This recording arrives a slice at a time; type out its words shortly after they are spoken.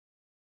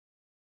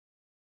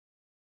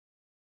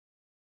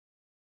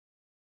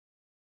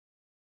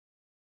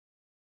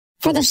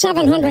For the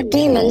 700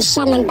 demons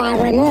summoned by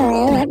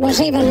Rimuru, it was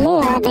even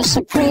more of a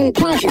supreme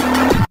pleasure.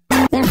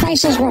 Their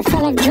faces were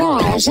full of joy,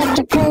 as if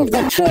to prove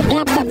the true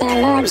depth of their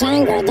lord's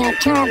anger. Their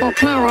terrible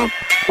power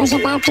was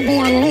about to be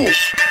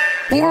unleashed.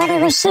 The order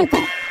was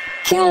simple: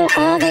 kill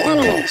all the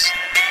enemies.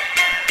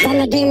 Then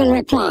the demon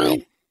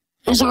replied,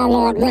 as our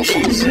Lord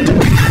wishes.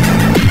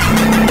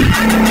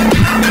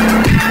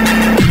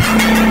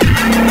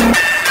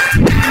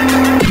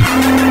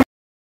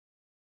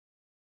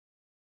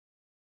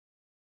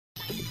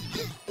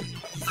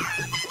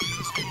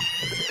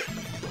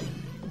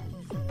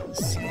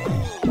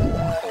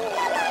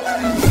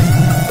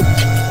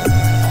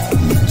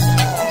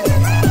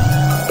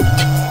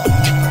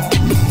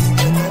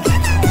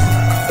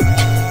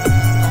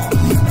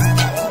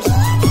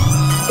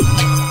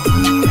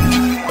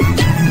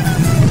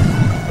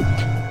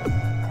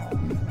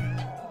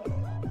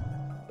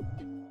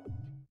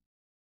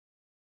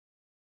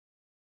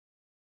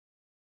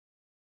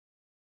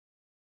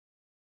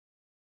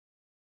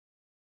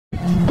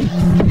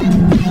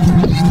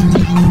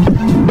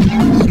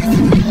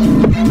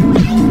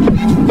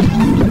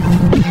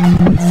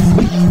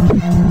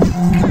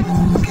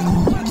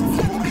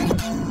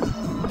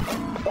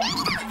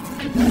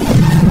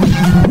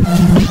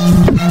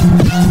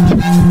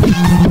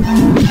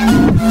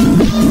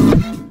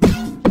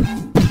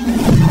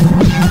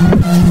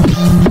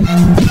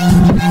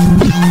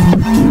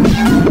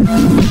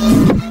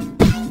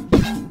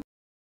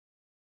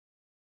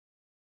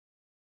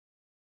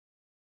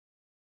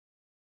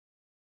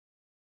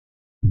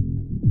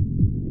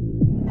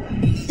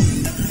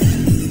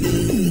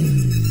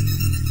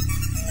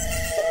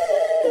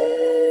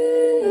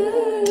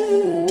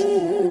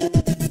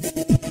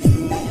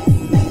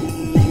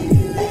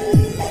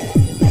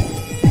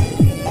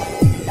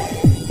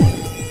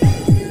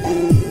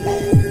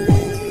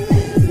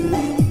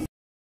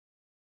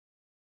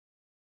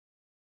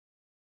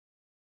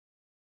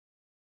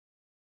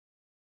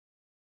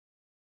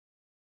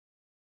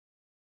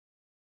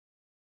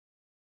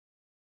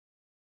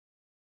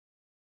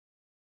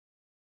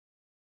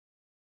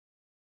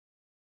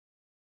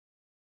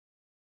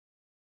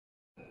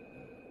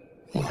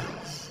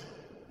 Yes,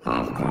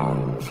 I've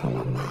grown from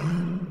a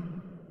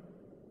man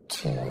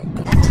to a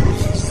god.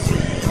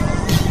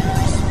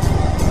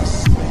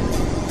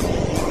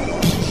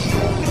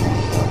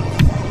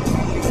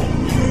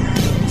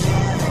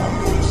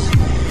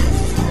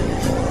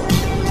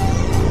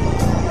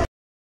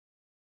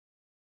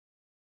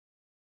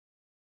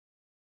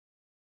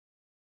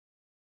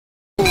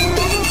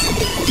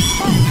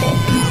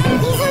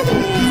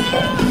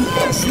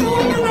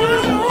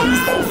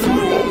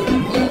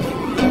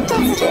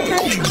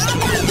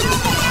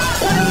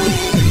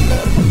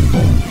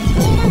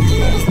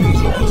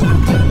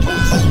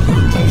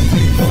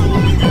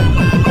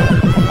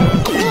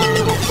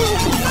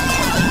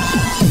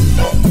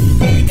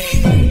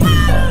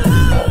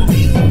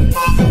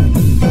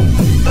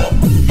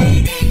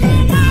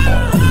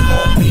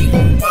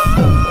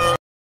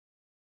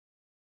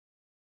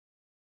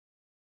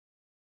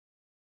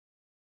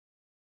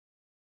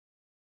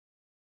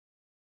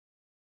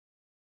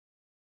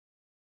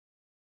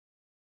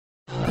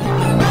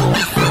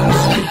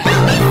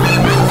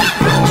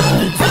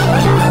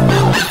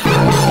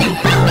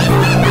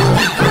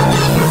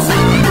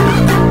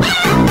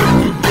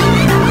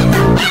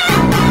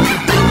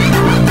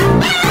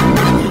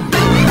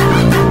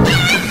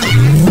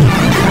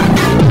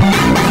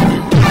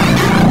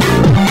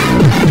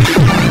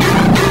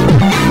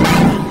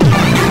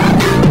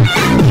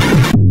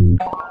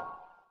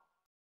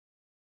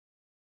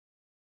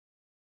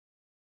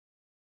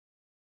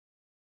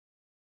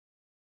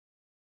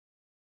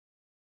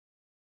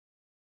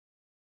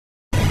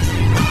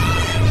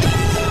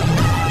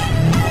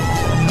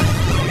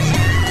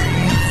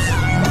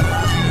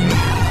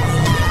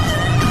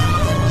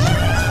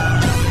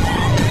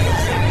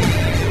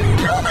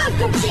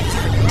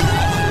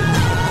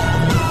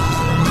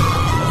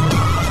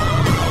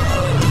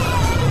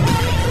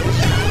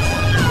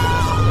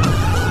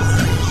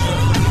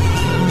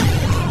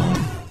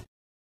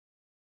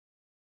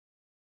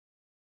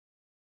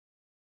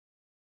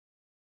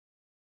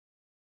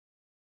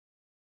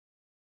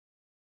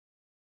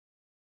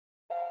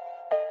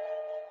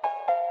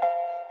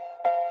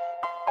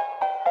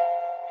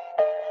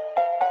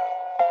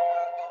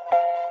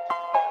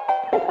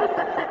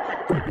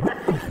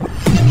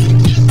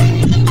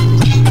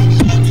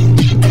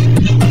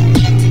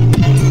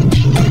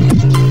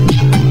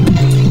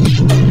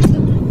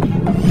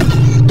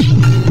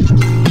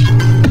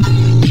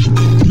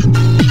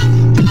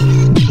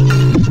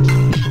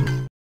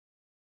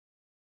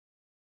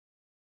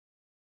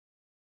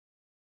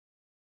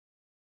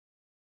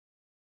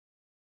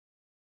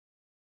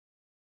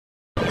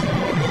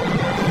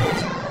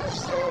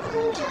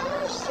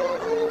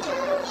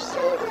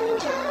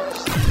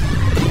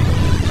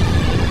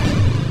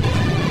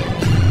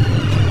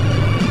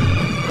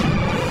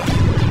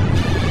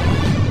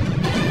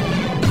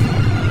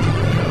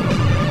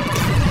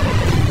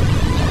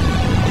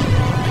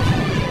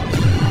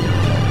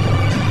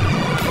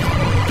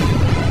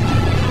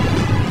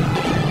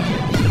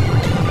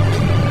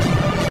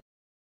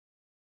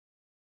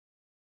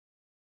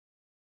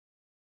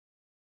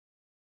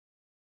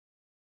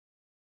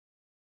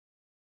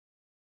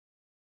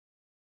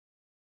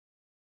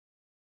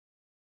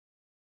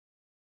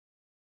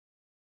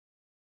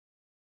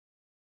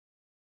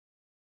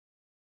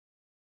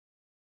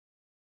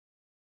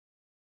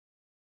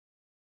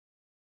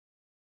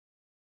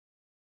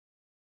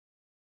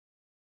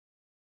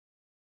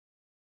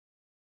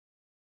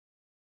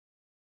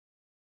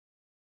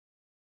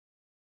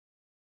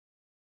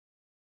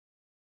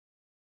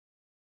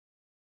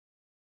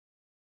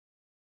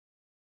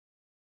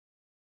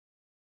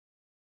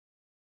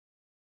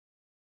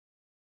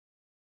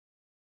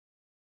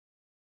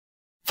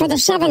 For the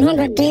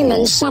 700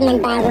 demons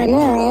summoned by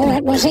Rimuru,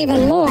 it was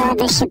even more of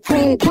a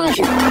supreme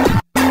pleasure.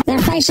 Their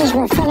faces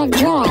were full of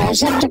joy,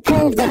 as if to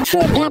prove the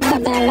true depth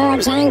of their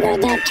lord's anger.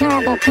 Their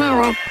terrible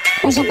power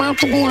was about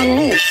to be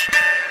unleashed.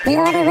 The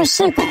order was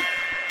simple: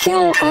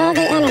 kill all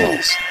the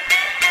enemies.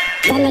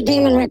 Then the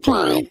demon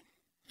replied,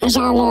 as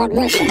our Lord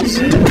wishes.